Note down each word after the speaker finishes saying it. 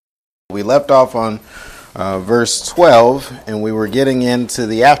We left off on verse 12, and we were getting into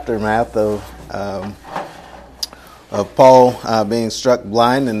the aftermath of Paul being struck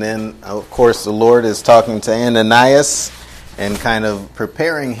blind, and then, of course, the Lord is talking to Ananias and kind of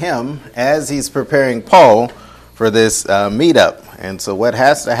preparing him as he's preparing Paul for this meetup. And so what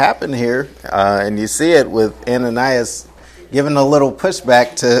has to happen here, and you see it with Ananias giving a little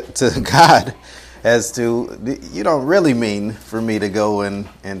pushback to God, as to, you don't really mean for me to go and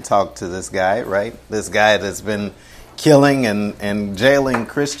talk to this guy, right? This guy that's been killing and jailing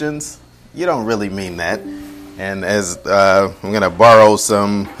Christians. You don't really mean that. And as I'm going to borrow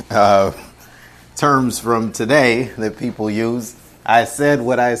some terms from today that people use, I said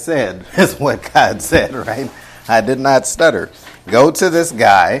what I said is what God said, right? I did not stutter. Go to this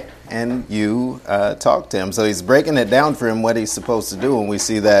guy and you talk to him. So he's breaking it down for him what he's supposed to do, and we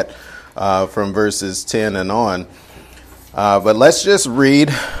see that from verses 10 and on. But let's just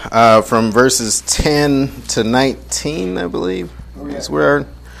read from verses 10 to 19, I believe. Is where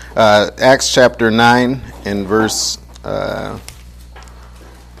Acts chapter 9 and verse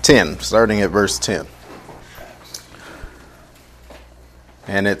 10, starting at verse 10.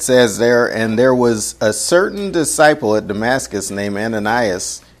 And it says there, "And there was a certain disciple at Damascus named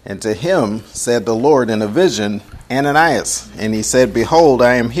Ananias, and to him said the Lord in a vision, Ananias. And he said, Behold,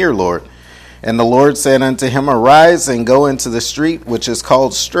 I am here, Lord. And the Lord said unto him, Arise and go into the street which is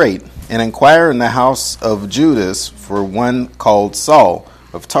called Straight, and inquire in the house of Judas for one called Saul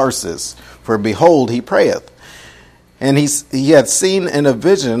of Tarsus. For behold, he prayeth. And he had seen in a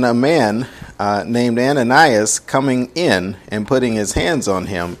vision a man named Ananias coming in and putting his hands on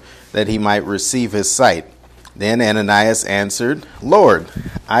him, that he might receive his sight. Then Ananias answered, Lord,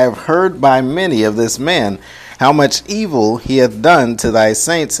 I have heard by many of this man, how much evil he hath done to thy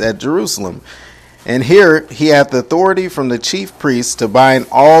saints at Jerusalem. And here he hath authority from the chief priests to bind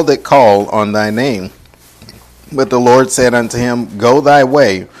all that call on thy name. But the Lord said unto him, Go thy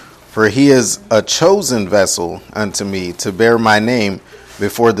way, for he is a chosen vessel unto me to bear my name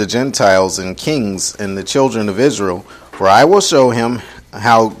before the Gentiles and kings and the children of Israel. For I will show him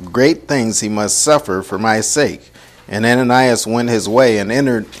how great things he must suffer for my sake. And Ananias went his way and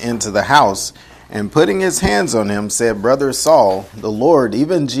entered into the house, and putting his hands on him, said, Brother Saul, the Lord,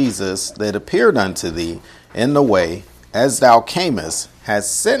 even Jesus, that appeared unto thee in the way, as thou camest,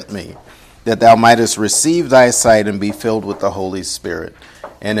 has sent me, that thou mightest receive thy sight and be filled with the Holy Spirit.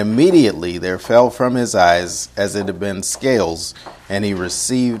 And immediately there fell from his eyes as it had been scales, and he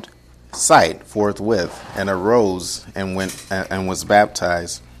received sight forthwith, and arose and went and was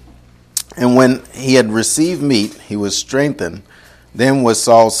baptized. And when he had received meat, he was strengthened. Then was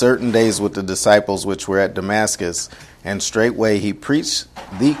Saul certain days with the disciples which were at Damascus, and straightway he preached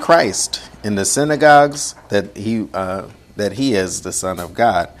the Christ in the synagogues, that he is the Son of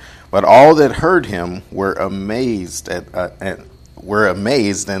God. But all that heard him were amazed and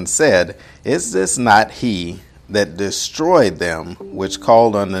said, Is this not he that destroyed them which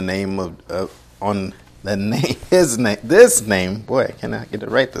called on the name this name, boy, I cannot get it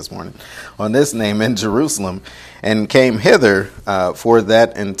right this morning, on this name in Jerusalem, and came hither for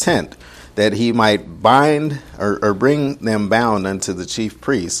that intent, that he might bind or bring them bound unto the chief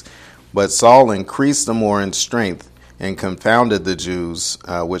priests. But Saul increased the more in strength, and confounded the Jews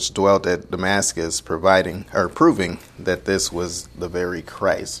which dwelt at Damascus, proving that this was the very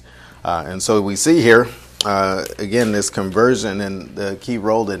Christ. And so we see here, again, this conversion and the key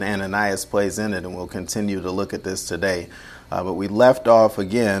role that Ananias plays in it, and we'll continue to look at this today. But we left off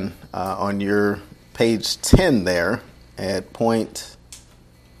again on your page 10 there at point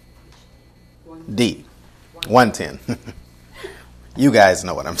D, 110. You guys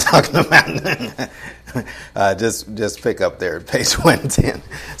know what I'm talking about. Just pick up there at page 110.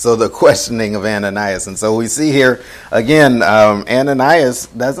 So the questioning of Ananias. And so we see here, again, Ananias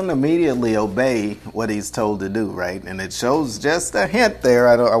doesn't immediately obey what he's told to do, right? And it shows just a hint there.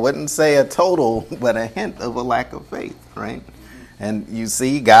 I wouldn't say a total, but a hint of a lack of faith, right? And you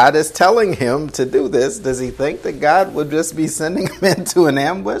see, God is telling him to do this. Does he think that God would just be sending him into an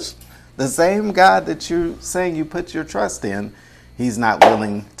ambush? The same God that you're saying you put your trust in, he's not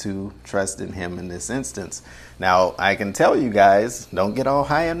willing to trust in him in this instance. Now, I can tell you guys, don't get all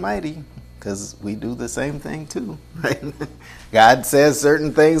high and mighty, because we do the same thing too, right? God says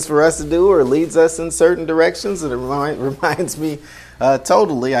certain things for us to do or leads us in certain directions, and it reminds me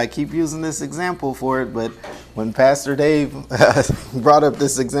totally, I keep using this example for it, but when Pastor Dave brought up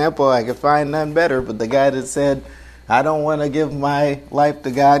this example, I could find none better, but the guy that said, I don't want to give my life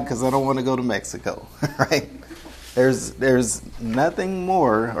to God because I don't want to go to Mexico, right? There's nothing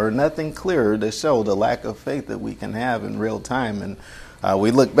more or nothing clearer to show the lack of faith that we can have in real time. And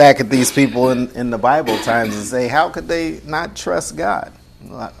We look back at these people in the Bible times and say, how could they not trust God?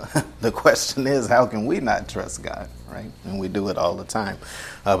 Well, the question is, how can we not trust God, right? And we do it all the time.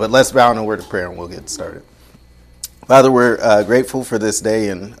 But let's bow in a word of prayer and we'll get started. Father, we're grateful for this day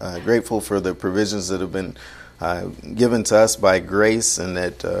and grateful for the provisions that have been given to us by grace, and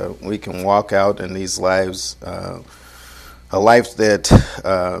that we can walk out in these lives, a life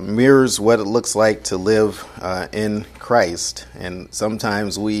that mirrors what it looks like to live in Christ. And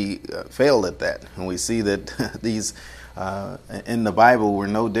sometimes we fail at that, and we see that these in the Bible were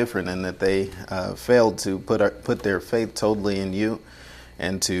no different, in that they failed to put their faith totally in you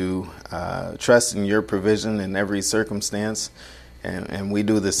and to trust in your provision in every circumstance. And we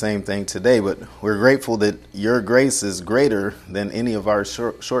do the same thing today, but we're grateful that your grace is greater than any of our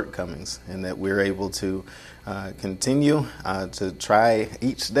shortcomings, and that we're able to continue to try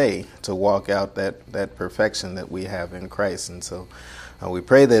each day to walk out that perfection that we have in Christ. And so we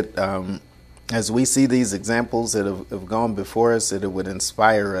pray that as we see these examples that have gone before us, that it would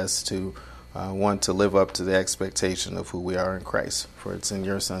inspire us to want to live up to the expectation of who we are in Christ. For it's in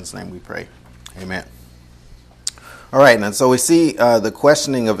your Son's name we pray. Amen. All right, and so we see the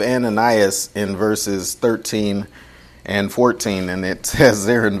questioning of Ananias in verses 13 and 14, and it says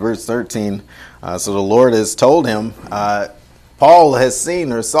there in verse 13, so the Lord has told him, Saul has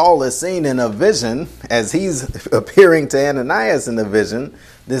seen in a vision, as he's appearing to Ananias in a vision,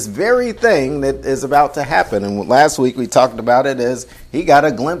 this very thing that is about to happen. And last week we talked about it as he got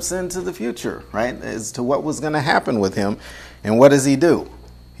a glimpse into the future, right, as to what was going to happen with him. And what does he do?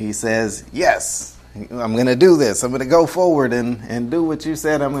 He says, yes, I'm going to do this. I'm going to go forward and do what you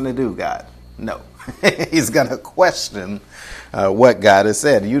said I'm going to do, God. No. He's going to question what God has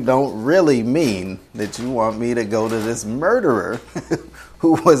said. You don't really mean that you want me to go to this murderer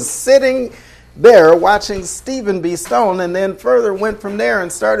who was sitting there watching Stephen be stoned, and then further went from there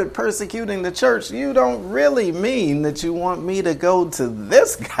and started persecuting the church. You don't really mean that you want me to go to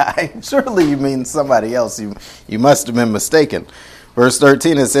this guy. Surely you mean somebody else. You must have been mistaken. Verse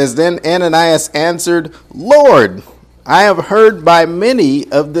 13, it says, Then Ananias answered, Lord, I have heard by many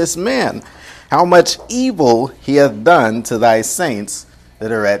of this man, how much evil he hath done to thy saints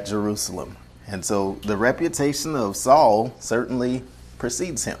that are at Jerusalem. And so the reputation of Saul certainly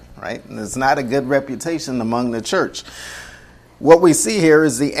precedes him, right? And it's not a good reputation among the church. What we see here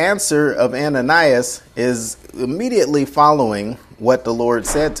is the answer of Ananias is immediately following what the Lord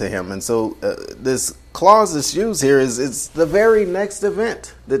said to him. And so this clause that's used here is it's the very next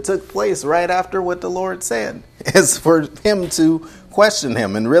event that took place right after what the Lord said. It's for him to question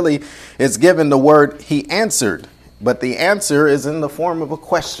him. And really, it's given the word he answered. But the answer is in the form of a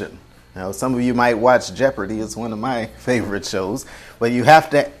question. Now, some of you might watch Jeopardy. It's one of my favorite shows. But you have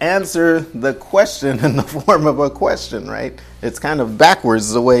to answer the question in the form of a question, right? It's kind of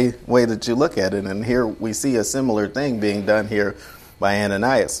backwards the way that you look at it. And here we see a similar thing being done here by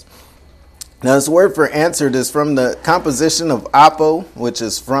Ananias. Now, this word for answered is from the composition of apo, which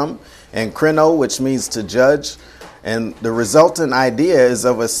is from, and krino, which means to judge. And the resultant idea is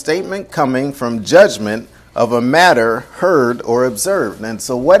of a statement coming from judgment of a matter heard or observed. And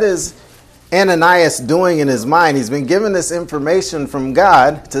so what is Ananias doing in his mind? He's been given this information from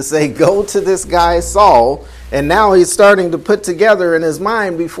God to say, go to this guy Saul. And now he's starting to put together in his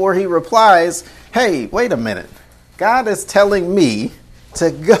mind before he replies, hey, wait a minute. God is telling me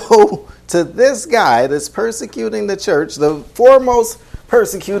to go to this guy that's persecuting the church, the foremost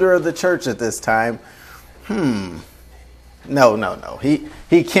persecutor of the church at this time. No.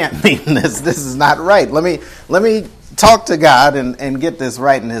 He can't mean this. This is not right. Let me talk to God and get this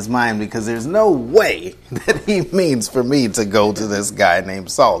right in his mind, because there's no way that he means for me to go to this guy named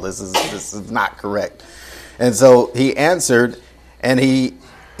Saul. This is not correct. And so he answered, and he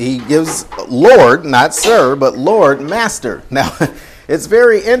gives Lord, not sir, but Lord, master. Now, it's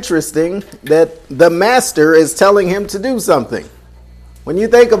very interesting that the master is telling him to do something. When you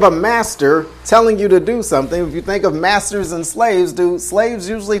think of a master telling you to do something, if you think of masters and slaves, do slaves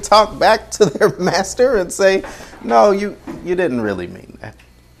usually talk back to their master and say, no, you didn't really mean that,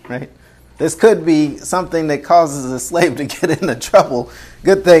 right? This could be something that causes a slave to get into trouble.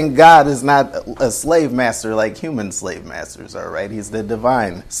 Good thing God is not a slave master like human slave masters are, right? He's the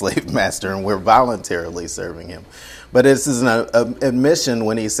divine slave master, and we're voluntarily serving him. But this is an admission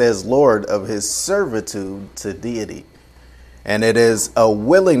when he says Lord of his servitude to deity. And it is a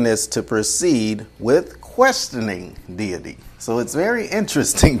willingness to proceed with questioning deity. So it's very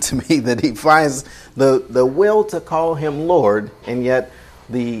interesting to me that he finds the will to call him Lord, and yet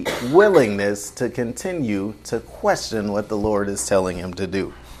the willingness to continue to question what the Lord is telling him to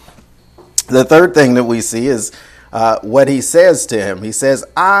do. The third thing that we see is what he says to him. He says,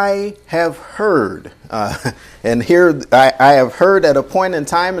 I have heard. And here I have heard at a point in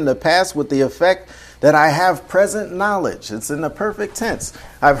time in the past with the effect that I have present knowledge. It's in the perfect tense.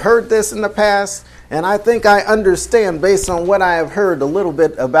 I've heard this in the past, and I think I understand based on what I have heard a little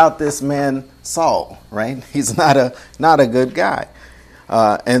bit about this man, Saul, right? He's not a good guy.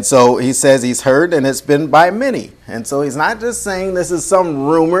 And so he says he's heard, and it's been by many. And so he's not just saying this is some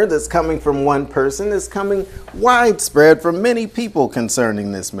rumor that's coming from one person. It's coming widespread from many people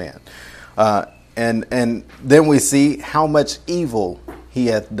concerning this man. And then we see how much evil he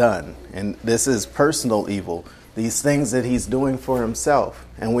hath done. And this is personal evil, these things that he's doing for himself.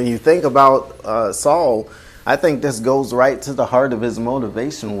 And when you think about Saul, I think this goes right to the heart of his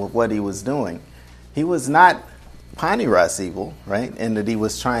motivation with what he was doing. He was not Paniras evil, right? And that he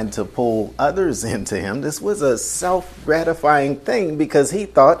was trying to pull others into him. This was a self-gratifying thing because he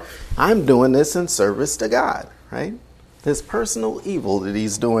thought, I'm doing this in service to God, right? This personal evil that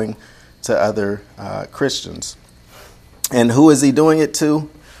he's doing to other Christians. And who is he doing it to?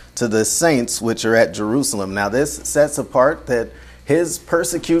 To the saints which are at Jerusalem. Now this sets apart that his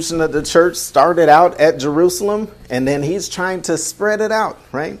persecution of the church started out at Jerusalem, and then he's trying to spread it out,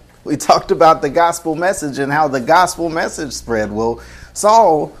 right? We talked about the gospel message and how the gospel message spread. Well,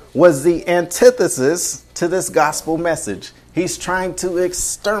 Saul was the antithesis to this gospel message. He's trying to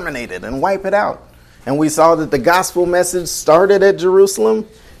exterminate it and wipe it out. And we saw that the gospel message started at Jerusalem,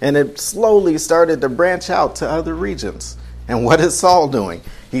 and it slowly started to branch out to other regions. And what is Saul doing?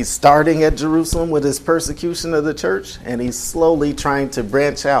 He's starting at Jerusalem with his persecution of the church, and he's slowly trying to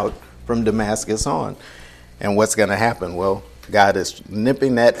branch out from Damascus on. And what's going to happen? Well, God is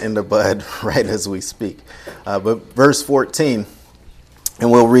nipping that in the bud right as we speak. But verse 14,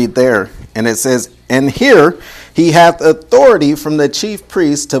 and we'll read there, and it says, and here he hath authority from the chief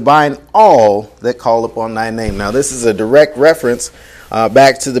priest to bind all that call upon thy name. Now this is a direct reference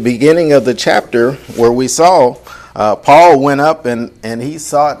back to the beginning of the chapter where we saw Paul went up and he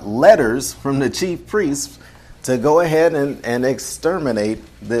sought letters from the chief priests to go ahead and exterminate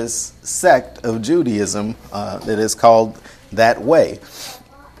this sect of Judaism that is called that way.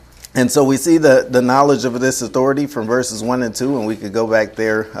 And so we see the knowledge of this authority from verses 1 and 2, and we could go back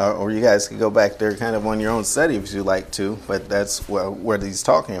there, or you guys could go back there kind of on your own study if you like to, but that's what he's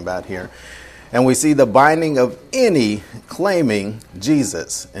talking about here. And we see the binding of any claiming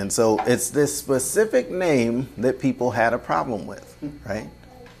Jesus. And so it's this specific name that people had a problem with, right?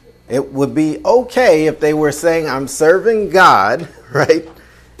 It would be okay if they were saying, I'm serving God, right?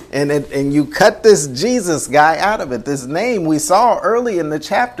 And you cut this Jesus guy out of it. This name we saw early in the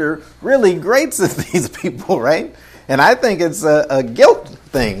chapter really grates at these people, right? And I think it's a guilt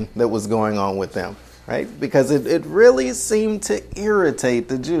thing that was going on with them, right? Because it really seemed to irritate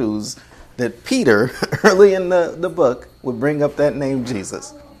the Jews that Peter, early in the book, would bring up that name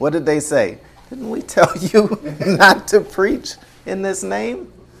Jesus. What did they say? Didn't we tell you not to preach in this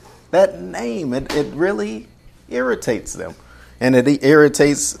name? That name, it really irritates them. And it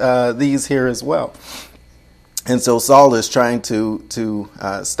irritates these here as well. And so Saul is trying to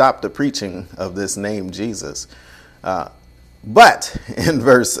stop the preaching of this name Jesus. But in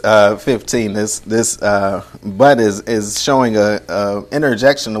verse 15, this but is showing a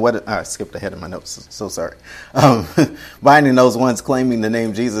interjection to what I skipped ahead of my notes. So sorry. Binding those ones claiming the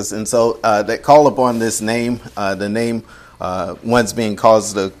name Jesus, and so that call upon this name, the name. One's being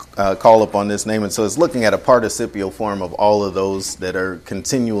caused to call upon this name. And so it's looking at a participial form of all of those that are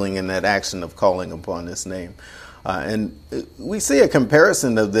continuing in that action of calling upon this name. And we see a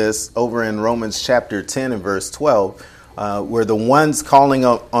comparison of this over in Romans chapter 10 and verse 12, where the ones calling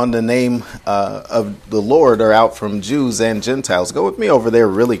on the name of the Lord are out from Jews and Gentiles. Go with me over there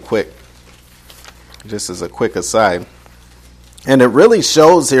really quick, just as a quick aside. And it really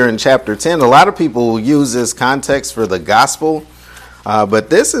shows here in chapter 10. A lot of people will use this context for the gospel.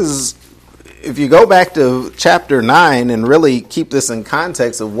 But this is, if you go back to chapter 9 and really keep this in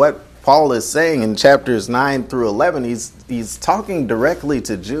context of what Paul is saying in chapters 9 through 11, he's talking directly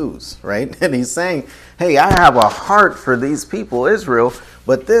to Jews, right? And he's saying, hey, I have a heart for these people, Israel,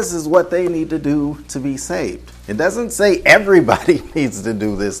 but this is what they need to do to be saved. It doesn't say everybody needs to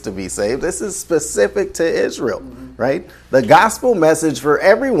do this to be saved. This is specific to Israel, right? The gospel message for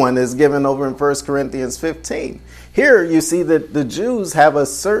everyone is given over in 1 Corinthians 15. Here you see that the Jews have a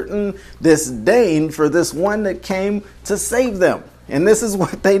certain disdain for this one that came to save them. And this is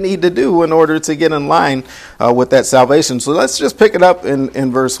what they need to do in order to get in line with that salvation. So let's just pick it up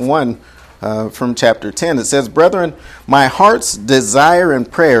in verse 1 from chapter 10. It says, "Brethren, my heart's desire and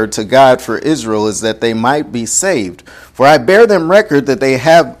prayer to God for Israel is that they might be saved. For I bear them record that they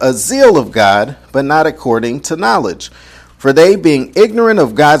have a zeal of God, but not according to knowledge. For they, being ignorant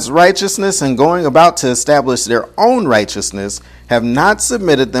of God's righteousness and going about to establish their own righteousness, have not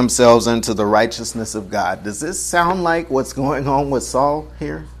submitted themselves unto the righteousness of God." Does this sound like what's going on with Saul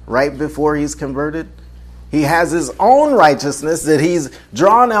here, right before he's converted? He has his own righteousness that he's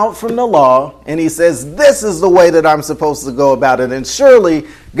drawn out from the law, and he says, this is the way that I'm supposed to go about it. And surely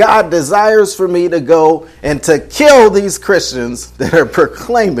God desires for me to go and to kill these Christians that are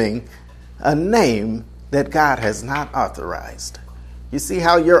proclaiming a name that God has not authorized. You see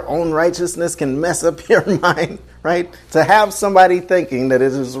how your own righteousness can mess up your mind, right? To have somebody thinking that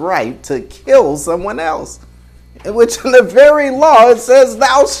it is right to kill someone else, which in the very law it says,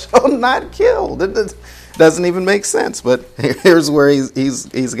 thou shalt not kill. It doesn't even make sense, but here's where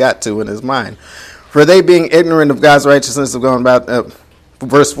he's got to in his mind. For they, being ignorant of God's righteousness, have gone about,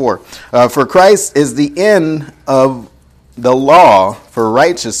 verse 4, for Christ is the end of the law for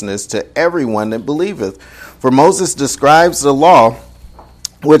righteousness to everyone that believeth. For Moses describes the law,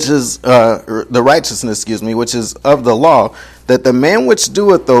 which is the righteousness, which is of the law, that the man which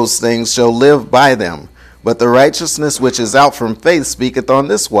doeth those things shall live by them. But the righteousness which is out from faith speaketh on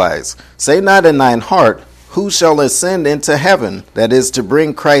this wise, say not in thine heart, who shall ascend into heaven, that is to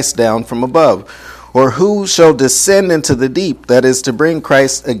bring Christ down from above, or who shall descend into the deep, that is to bring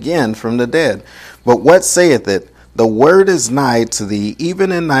Christ again from the dead. But what saith it? The word is nigh to thee,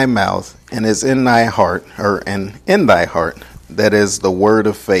 even in thy mouth, and is in thy heart, and in thy heart. That is the word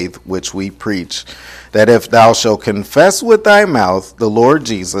of faith which we preach. That if thou shalt confess with thy mouth the Lord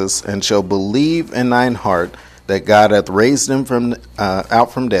Jesus, and shalt believe in thine heart that God hath raised him from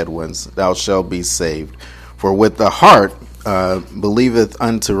out from dead ones, thou shalt be saved. For with the heart man believeth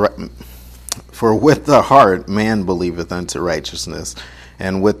unto righteousness,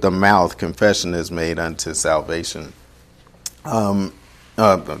 and with the mouth confession is made unto salvation.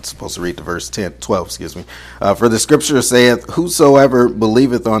 I'm supposed to read the verse 12. For the scripture saith, whosoever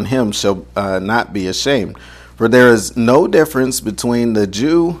believeth on him shall not be ashamed. For there is no difference between the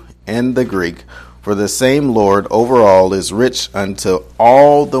Jew and the Greek, for the same Lord over all is rich unto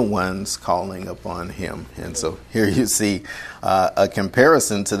all the ones calling upon him. And so here you see a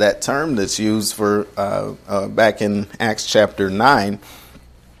comparison to that term that's used for back in Acts chapter 9.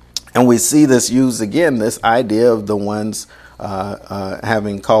 And we see this used again, this idea of the ones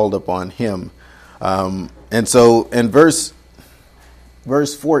having called upon him. And so in verse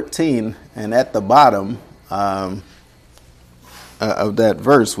 14 and at the bottom of that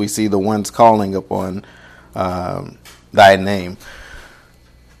verse, we see the ones calling upon thy name.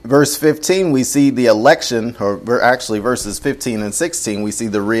 Verse 15, we see the election, or actually verses 15 and 16, we see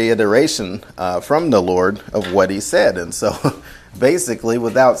the reiteration from the Lord of what he said. And so basically,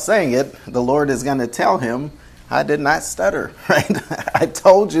 without saying it, the Lord is going to tell him, I did not stutter, right? I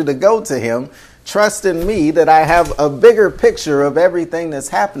told you to go to him. Trust in me that I have a bigger picture of everything that's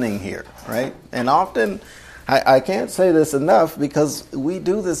happening here, right? And often, I can't say this enough because we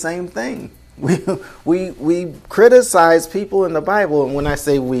do the same thing. We criticize people in the Bible, and when I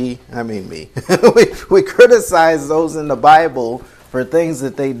say we, I mean me. we criticize those in the Bible for things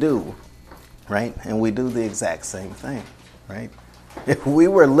that they do, right? And we do the exact same thing, right? If we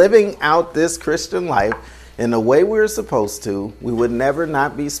were living out this Christian life in the way we were supposed to, we would never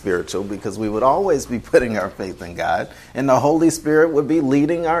not be spiritual because we would always be putting our faith in God, and the Holy Spirit would be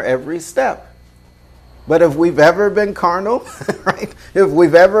leading our every step. But if we've ever been carnal, right? If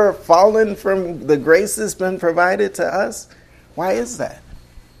we've ever fallen from the grace that's been provided to us, why is that?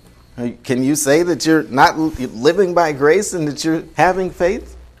 Can you say that you're not living by grace and that you're having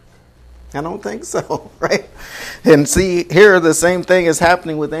faith? I don't think so, right? And see, here the same thing is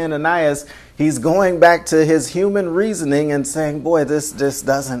happening with Ananias. He's going back to his human reasoning and saying, boy, this just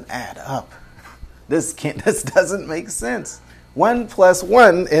doesn't add up. This doesn't make sense. 1 +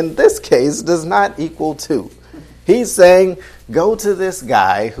 1 in this case does not equal 2. He's saying, go to this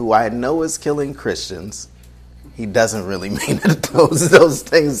guy who I know is killing Christians. He doesn't really mean it. Those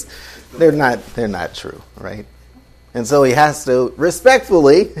things, they're not true, right? And so he has to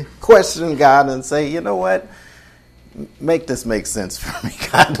respectfully question God and say, you know what? Make this make sense for me,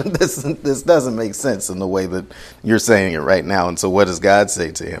 God. This doesn't make sense in the way that you're saying it right now. And so what does God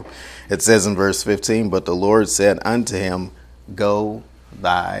say to him? It says in verse 15, but the Lord said unto him, go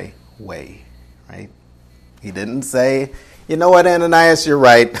thy way, right? He didn't say, you know what, Ananias, you're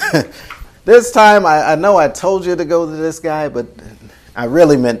right. This time I know I told you to go to this guy, but I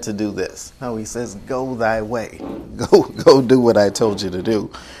really meant to do this. No, he says, go thy way. Go do what I told you to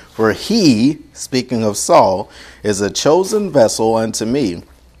do. For he, speaking of Saul, is a chosen vessel unto me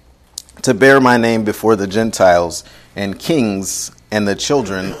to bear my name before the Gentiles and kings and the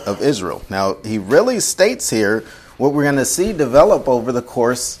children of Israel. Now, he really states here what we're going to see develop over the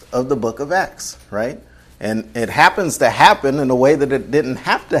course of the book of Acts, right? And it happens to happen in a way that it didn't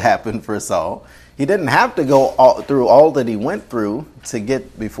have to happen for Saul. He didn't have to go through all that he went through to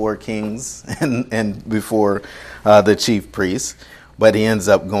get before kings and before the chief priests. But he ends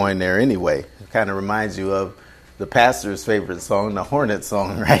up going there anyway. It kind of reminds you of the pastor's favorite song, the Hornet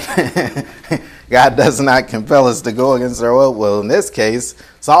song, right? God does not compel us to go against our will. Well, in this case,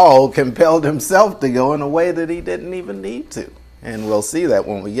 Saul compelled himself to go in a way that he didn't even need to. And we'll see that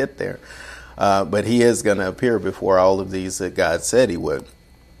when we get there. But he is going to appear before all of these that God said he would.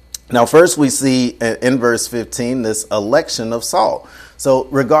 Now, first we see in verse 15 this election of Saul. So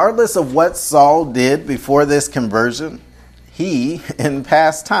regardless of what Saul did before this conversion, he, in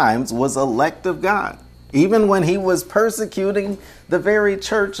past times, was elect of God. Even when he was persecuting the very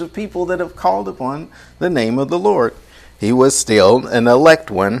church of people that have called upon the name of the Lord, he was still an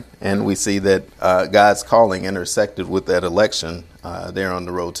elect one. And we see that God's calling intersected with that election there on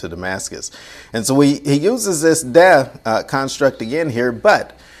the road to Damascus. And so he uses this construct again here,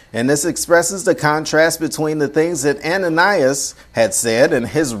 but. And this expresses the contrast between the things that Ananias had said and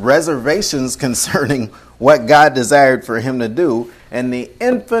his reservations concerning what God desired for him to do and the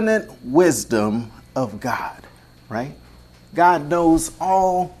infinite wisdom of God, right? God knows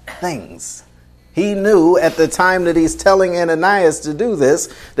all things. He knew at the time that he's telling Ananias to do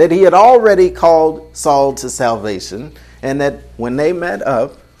this, that he had already called Saul to salvation, and that when they met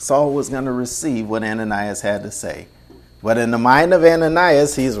up, Saul was going to receive what Ananias had to say. But in the mind of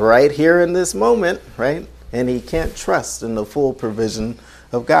Ananias, he's right here in this moment, right? And he can't trust in the full provision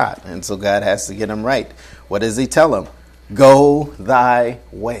of God. And so God has to get him right. What does he tell him? Go thy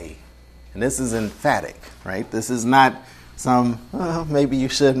way. And this is emphatic, right? This is not some, maybe you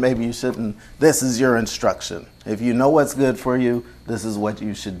should, maybe you shouldn't. This is your instruction. If you know what's good for you, this is what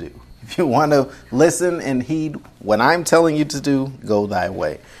you should do. If you want to listen and heed what I'm telling you to do, go thy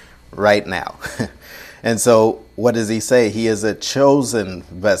way right now. And so what does he say? He is a chosen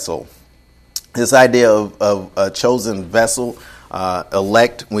vessel. This idea of a chosen vessel,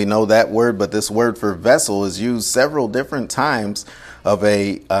 elect, we know that word, but this word for vessel is used several different times of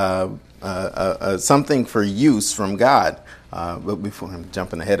something for use from God. But before I'm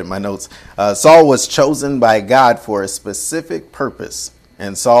jumping ahead in my notes, Saul was chosen by God for a specific purpose,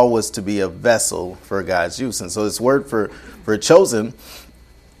 and Saul was to be a vessel for God's use. And so this word for chosen,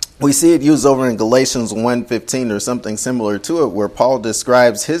 we see it used over in Galatians 1:15 or something similar to it, where Paul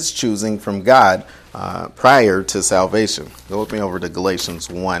describes his choosing from God prior to salvation. Go with me over to Galatians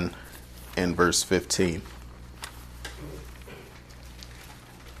 1 and verse 15.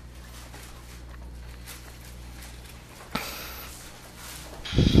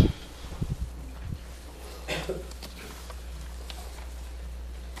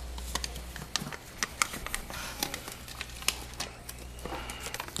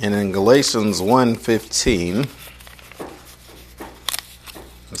 And in Galatians 1:15,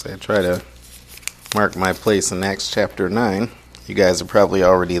 as I try to mark my place in Acts chapter 9, you guys are probably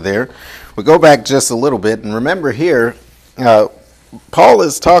already there. We'll go back just a little bit. And remember here, Paul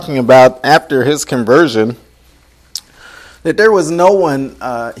is talking about after his conversion, that there was no one,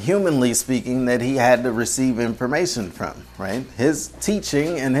 humanly speaking, that he had to receive information from, right? His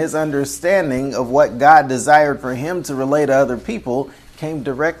teaching and his understanding of what God desired for him to relay to other people came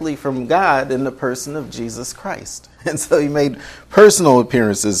directly from God in the person of Jesus Christ. And so he made personal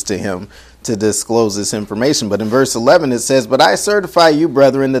appearances to him to disclose this information. But in verse 11 it says, "But I certify you,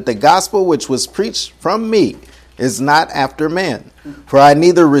 brethren, that the gospel which was preached from me is not after man. For I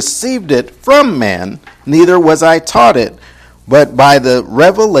neither received it from man, neither was I taught it, but by the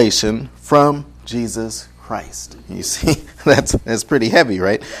revelation from Jesus Christ." You see, that's pretty heavy,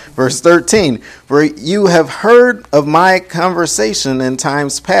 right? Verse 13, "For you have heard of my conversation in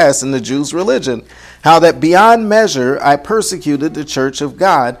times past in the Jews' religion, how that beyond measure I persecuted the church of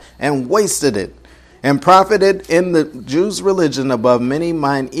God and wasted it, and profited in the Jews' religion above many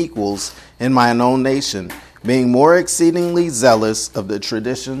mine equals in mine own nation, being more exceedingly zealous of the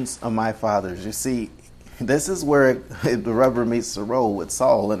traditions of my fathers." You see, this is where the rubber meets the road with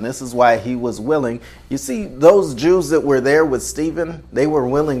Saul, and this is why he was willing. You see, those Jews that were there with Stephen, they were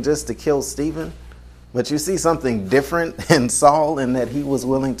willing just to kill Stephen. But you see something different in Saul in that he was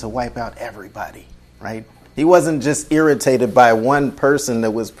willing to wipe out everybody, right? He wasn't just irritated by one person that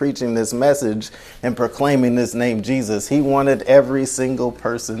was preaching this message and proclaiming this name Jesus. He wanted every single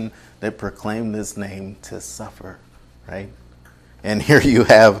person that proclaimed this name to suffer, right? And here you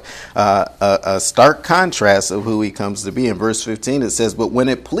have a stark contrast of who he comes to be. In verse 15, it says, "But when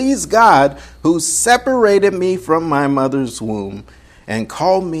it pleased God, who separated me from my mother's womb and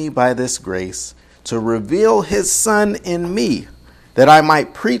called me by this grace, to reveal his Son in me, that I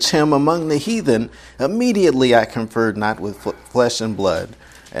might preach him among the heathen, immediately I conferred not with flesh and blood,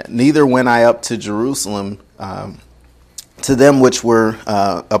 neither went I up to Jerusalem to them which were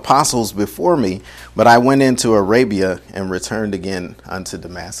apostles before me, but I went into Arabia and returned again unto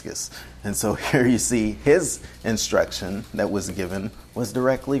Damascus." And so here you see his instruction that was given was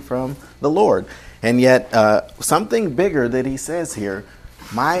directly from the Lord. And yet something bigger that he says here,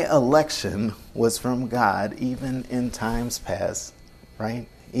 my election was from God even in times past, right?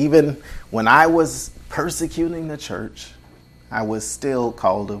 Even when I was persecuting the church, I was still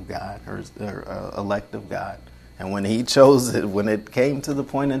called of God or elect of God. And when he chose it, when it came to the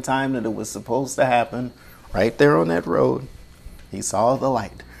point in time that it was supposed to happen, right there on that road, he saw the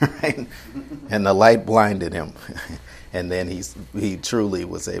light, right? And the light blinded him. And then he truly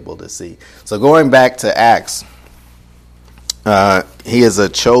was able to see. So going back to Acts, he is a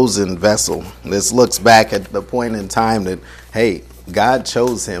chosen vessel. This looks back at the point in time that, hey, God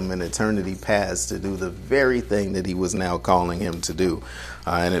chose him in eternity past to do the very thing that he was now calling him to do.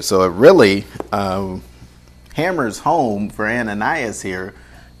 So it really hammers home for Ananias here.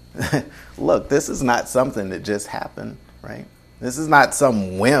 Look, this is not something that just happened, right? This is not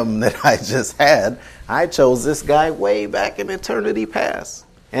some whim that I just had. I chose this guy way back in eternity past.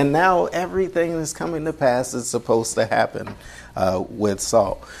 And now everything that's coming to pass is supposed to happen with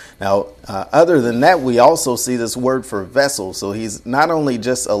Saul. Now, other than that, we also see this word for vessel. So he's not only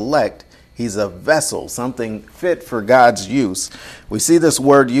just elect, he's a vessel, something fit for God's use. We see this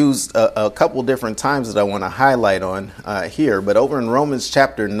word used a couple different times that I want to highlight on here. But over in Romans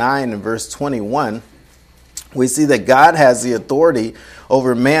chapter 9 and verse 21, we see that God has the authority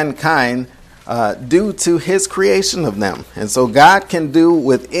over mankind due to his creation of them. And so God can do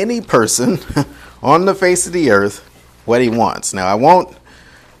with any person on the face of the earth what he wants. Now, I won't,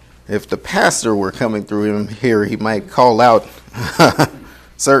 if the pastor were coming through him here, he might call out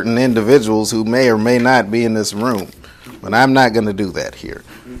certain individuals who may or may not be in this room. But I'm not going to do that here.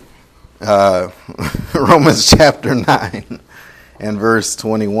 Romans chapter 9 and verse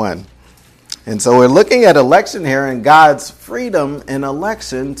 21. And so we're looking at election here and God's freedom in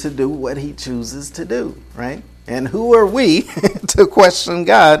election to do what he chooses to do, right? And who are we to question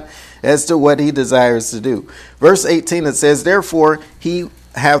God as to what he desires to do? Verse 18, it says, "Therefore he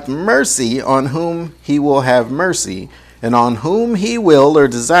hath mercy on whom he will have mercy, and on whom he will or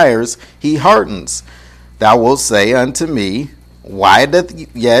desires he hardens. Thou wilt say unto me, why doth he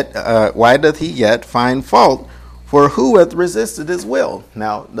yet find fault? For who hath resisted his will?"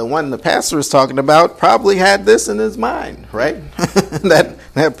 Now, the one the pastor is talking about probably had this in his mind, right?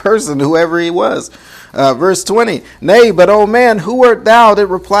 that person, whoever he was. Verse 20, "Nay, but, O man, who art thou that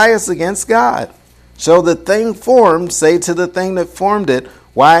repliest against God? Shall the thing formed say to the thing that formed it,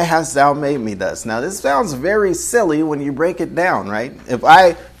 why hast thou made me thus?" Now, this sounds very silly when you break it down, right? If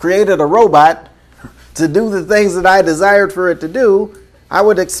I created a robot to do the things that I desired for it to do, I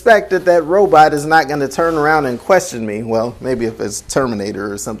would expect that robot is not going to turn around and question me. Well, maybe if it's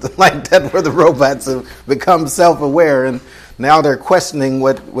Terminator or something like that, where the robots have become self-aware and now they're questioning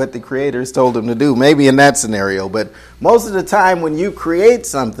what the creators told them to do. Maybe in that scenario. But most of the time when you create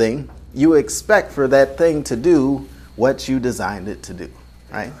something, you expect for that thing to do what you designed it to do,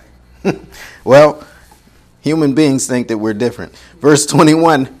 right? Well, human beings think that we're different. Verse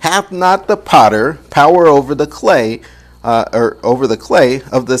 21, "Hath not the potter power over the clay, over the clay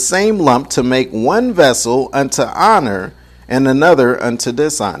of the same lump to make one vessel unto honor and another unto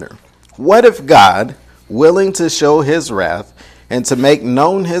dishonor? What if God, willing to show his wrath and to make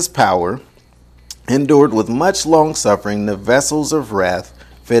known his power, endured with much long suffering the vessels of wrath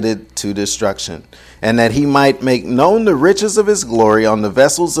fitted to destruction, and that he might make known the riches of his glory on the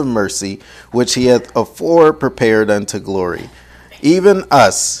vessels of mercy, which he hath afore prepared unto glory, even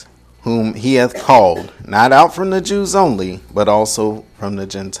us, whom he hath called, not out from the Jews only, but also from the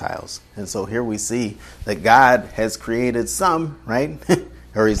Gentiles." And so here we see that God has created some, right?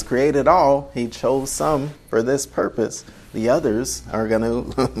 Or he's created all. He chose some for this purpose. The others are going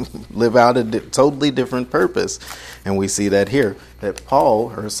to live out a totally different purpose. And we see that here, that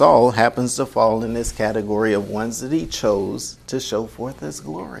Paul or Saul happens to fall in this category of ones that he chose to show forth his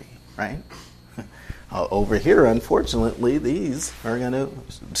glory, right? Over here, unfortunately, these are going to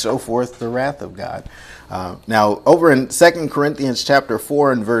show forth the wrath of God. Now, over in 2 Corinthians chapter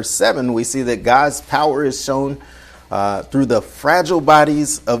 4 and verse 7, we see that God's power is shown through the fragile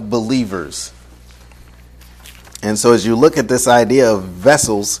bodies of believers. And so as you look at this idea of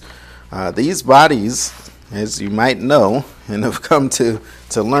vessels, these bodies, as you might know and have come to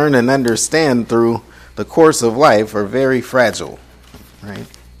learn and understand through the course of life, are very fragile, right?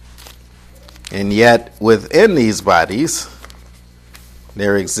 And yet within these bodies,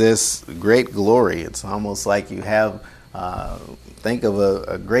 there exists great glory. It's almost like you have, think of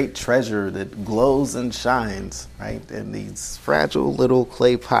a great treasure that glows and shines, right? In these fragile little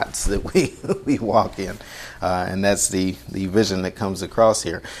clay pots that we walk in. And that's the vision that comes across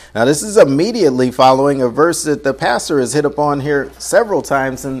here. Now, this is immediately following a verse that the pastor has hit upon here several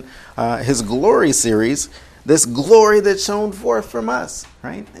times in his glory series. This glory that shone forth from us,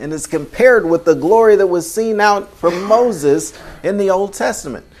 right? And is compared with the glory that was seen out from Moses in the Old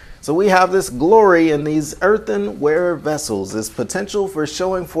Testament. So we have this glory in these earthenware vessels, this potential for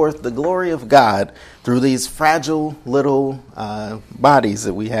showing forth the glory of God through these fragile little bodies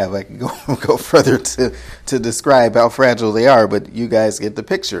that we have. I can go further to describe how fragile they are, but you guys get the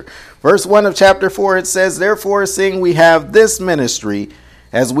picture. Verse 1 of chapter 4, it says, "Therefore, seeing we have this ministry,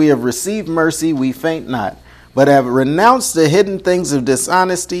 as we have received mercy, we faint not, but have renounced the hidden things of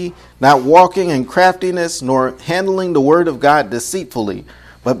dishonesty, not walking in craftiness, nor handling the word of God deceitfully,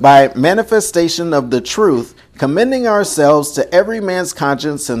 but by manifestation of the truth, commending ourselves to every man's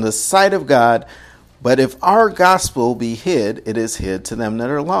conscience in the sight of God. But if our gospel be hid, it is hid to them that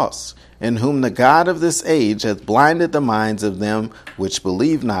are lost, in whom the God of this age hath blinded the minds of them which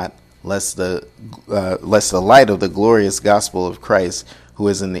believe not, lest the light of the glorious gospel of Christ, who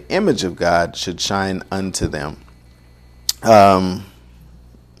is in the image of God, should shine unto them." Did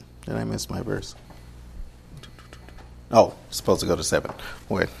I miss my verse? Oh, supposed to go to 7.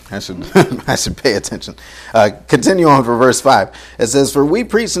 Wait, I should pay attention. Continue on for verse 5. It says, "For we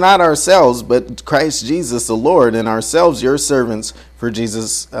preach not ourselves, but Christ Jesus the Lord, and ourselves your servants for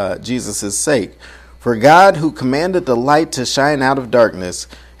Jesus' sake. For God, who commanded the light to shine out of darkness,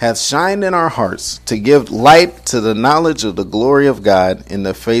 hath shined in our hearts to give light to the knowledge of the glory of God in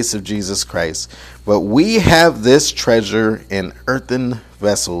the face of Jesus Christ. But we have this treasure in earthen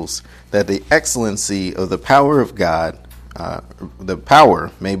vessels, that the excellency of the power of God, the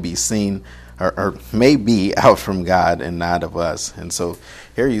power may be seen, or may be out from God and not of us." And so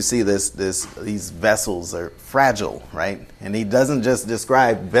here you see these vessels are fragile, right? And he doesn't just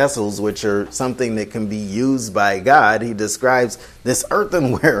describe vessels which are something that can be used by God. He describes this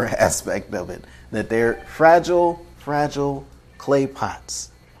earthenware aspect of it, that they're fragile clay pots,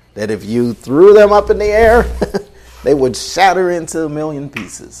 that if you threw them up in the air, they would shatter into a million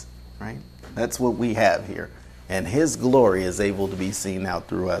pieces, right? That's what we have here. And his glory is able to be seen out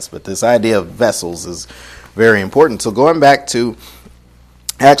through us. But this idea of vessels is very important. So going back to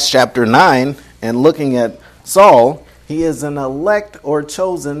Acts chapter 9 and looking at Saul, he is an elect or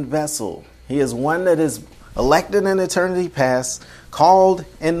chosen vessel. He is one that is elected in eternity past, called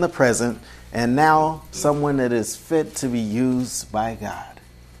in the present, and now someone that is fit to be used by God.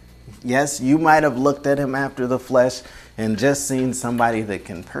 Yes, you might have looked at him after the flesh and just seen somebody that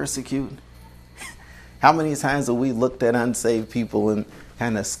can persecute. How many times have we looked at unsaved people and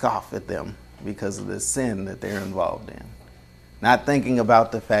kind of scoff at them because of the sin that they're involved in? Not thinking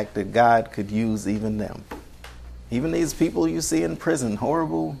about the fact that God could use even them. Even these people you see in prison,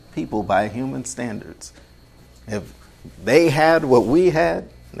 horrible people by human standards. If they had what we had,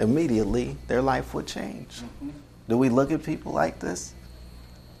 immediately their life would change. Mm-hmm. Do we look at people like this?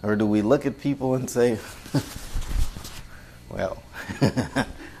 Or do we look at people and say, well,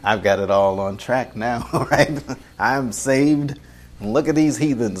 I've got it all on track now, right? I'm saved. And look at these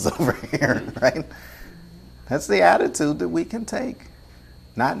heathens over here, right? That's the attitude that we can take.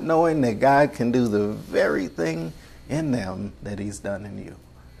 Not knowing that God can do the very thing in them that he's done in you.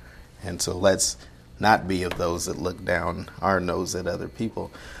 And so let's not be of those that look down our nose at other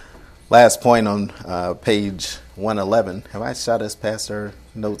people. Last point on page 111. Have I shot us past our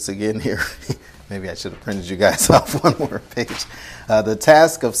notes again here? Maybe I should have printed you guys off one more page. The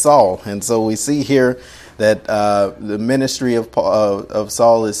task of Saul. And so we see here that the ministry of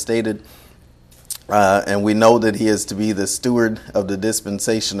Saul is stated, and we know that he is to be the steward of the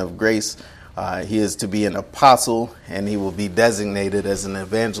dispensation of grace. He is to be an apostle, and he will be designated as an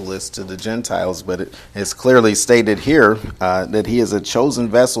evangelist to the Gentiles. But it is clearly stated here that he is a chosen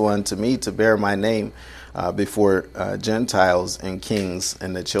vessel unto me to bear my name before Gentiles and kings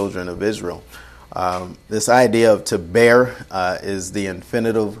and the children of Israel. This idea of to bear is the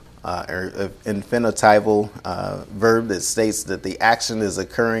infinitival verb that states that the action is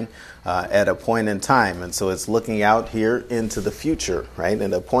occurring at a point in time. And so it's looking out here into the future, right?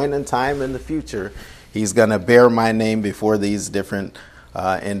 At a point in time in the future, he's going to bear my name before these different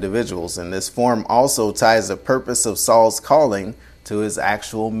individuals. And this form also ties the purpose of Saul's calling to his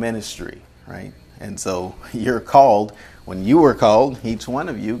actual ministry, right? And so you're called. When you were called, each one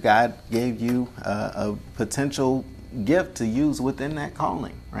of you, God gave you a potential gift to use within that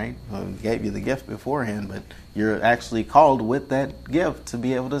calling, right? Well, he gave you the gift beforehand, but you're actually called with that gift to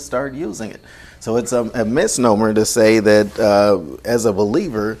be able to start using it. So it's a misnomer to say that as a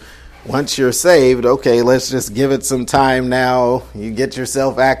believer, once you're saved, okay, let's just give it some time now. You get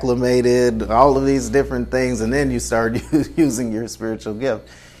yourself acclimated, all of these different things, and then you start using your spiritual gift.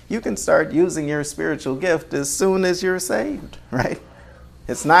 You can start using your spiritual gift as soon as you're saved, right?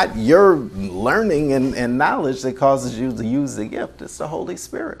 It's not your learning and knowledge that causes you to use the gift. It's the Holy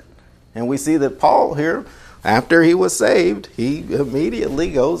Spirit. And we see that Paul here, after he was saved, he immediately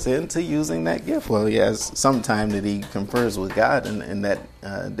goes into using that gift. Well, he has some time that he confers with God and that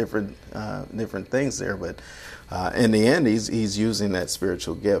different things there. But in the end, he's using that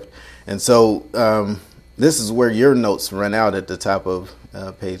spiritual gift. And so this is where your notes run out at the top of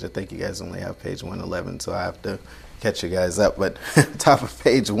page. I think you guys only have page 111, so I have to catch you guys up. But top of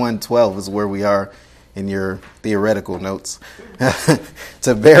page 112 is where we are in your theoretical notes.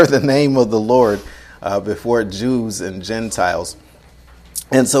 To bear the name of the Lord before Jews and Gentiles.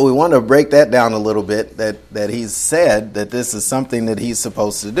 And so we want to break that down a little bit, that he's said that this is something that he's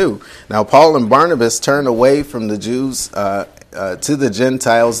supposed to do. Now, Paul and Barnabas turned away from the Jews to the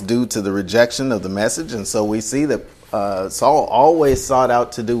Gentiles due to the rejection of the message. And so we see that Saul always sought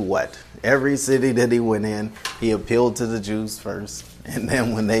out to do what? Every city that he went in, he appealed to the Jews first. And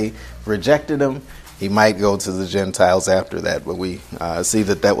then when they rejected him, he might go to the Gentiles after that. But we see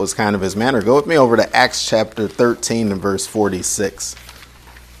that was kind of his manner. Go with me over to Acts chapter 13 and verse 46.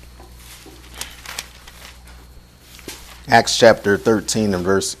 Acts chapter 13 and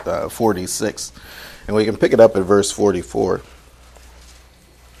verse 46. And we can pick it up at verse 44.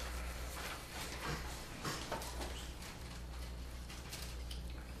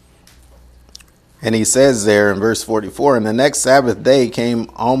 And he says there in verse 44, and the next Sabbath day came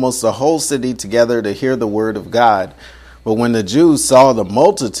almost the whole city together to hear the word of God. But when the Jews saw the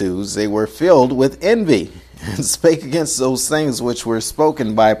multitudes, they were filled with envy and spake against those things which were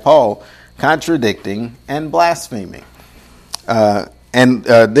spoken by Paul, contradicting and blaspheming. And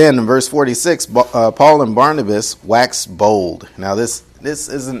then in verse 46, Paul and Barnabas waxed bold. Now this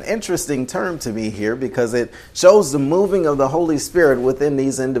is an interesting term to me here because it shows the moving of the Holy Spirit within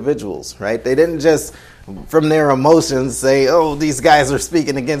these individuals, right? They didn't just, from their emotions, say, oh, these guys are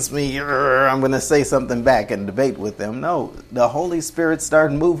speaking against me, I'm going to say something back and debate with them. No, the Holy Spirit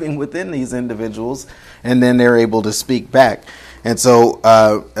started moving within these individuals, and then they're able to speak back. And so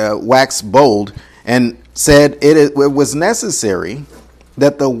wax bold and said it was necessary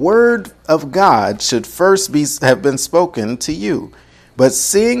that the word of God should first have been spoken to you. But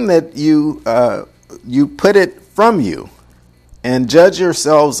seeing that you put it from you and judge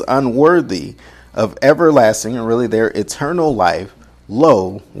yourselves unworthy of everlasting, and really their eternal life,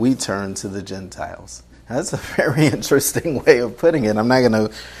 lo, we turn to the Gentiles. Now, that's a very interesting way of putting it. I'm not going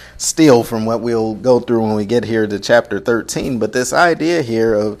to steal from what we'll go through when we get here to chapter 13, but this idea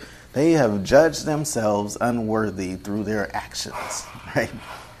here of they have judged themselves unworthy through their actions, right?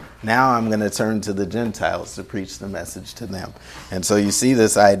 Now I'm going to turn to the Gentiles to preach the message to them. And so you see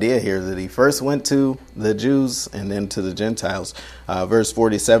this idea here that he first went to the Jews and then to the Gentiles. Verse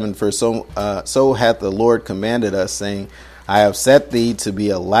 47, for so hath the Lord commanded us, saying, I have set thee to be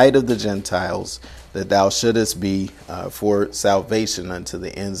a light of the Gentiles, that thou shouldest be for salvation unto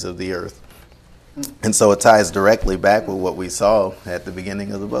the ends of the earth. And so it ties directly back with what we saw at the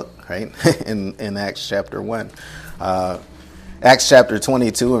beginning of the book, right? in Acts chapter 1. Acts chapter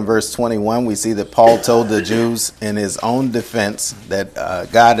 22 and verse 21, we see that Paul told the Jews in his own defense that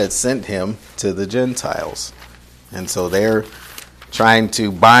God had sent him to the Gentiles. And so they're trying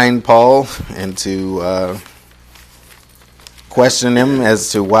to bind Paul and to question him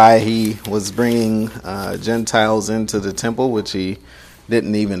as to why he was bringing Gentiles into the temple, which he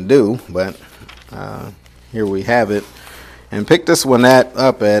didn't even do. But here we have it. And pick this one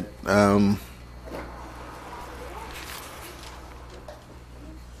up at...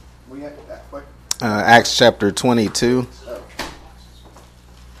 Acts chapter 22.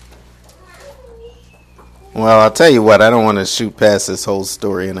 Well, I'll tell you what, I don't want to shoot past this whole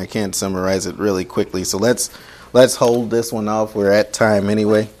story, and I can't summarize it really quickly. So let's hold this one off. We're at time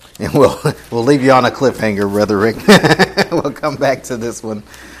anyway, and we'll leave you on a cliffhanger, Brother Rick. We'll come back to this one.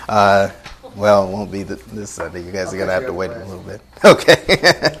 Well, it won't be this Sunday. You guys are going to have to wait a little bit.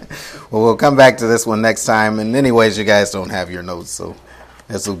 Okay. Well, we'll come back to this one next time. And anyways, you guys don't have your notes, so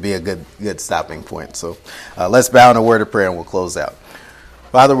this will be a good stopping point. So let's bow in a word of prayer and we'll close out.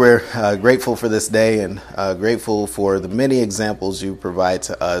 Father, we're grateful for this day and grateful for the many examples you provide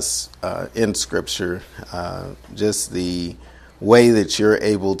to us in Scripture, just the way that you're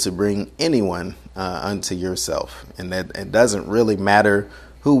able to bring anyone unto yourself, and that it doesn't really matter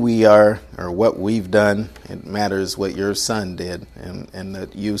who we are or what we've done. It matters what your Son did, and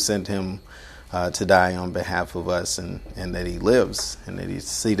that you sent him to die on behalf of us, and that he lives, and that he's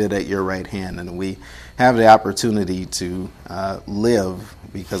seated at your right hand, and we have the opportunity to live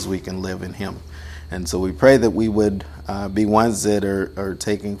because we can live in him. And so we pray that we would be ones that are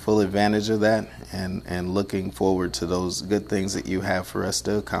taking full advantage of that and looking forward to those good things that you have for us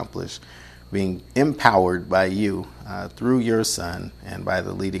to accomplish, being empowered by you through your Son and by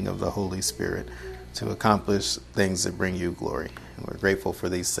the leading of the Holy Spirit to accomplish things that bring you glory. And we're grateful for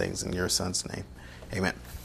these things in your Son's name. Amen.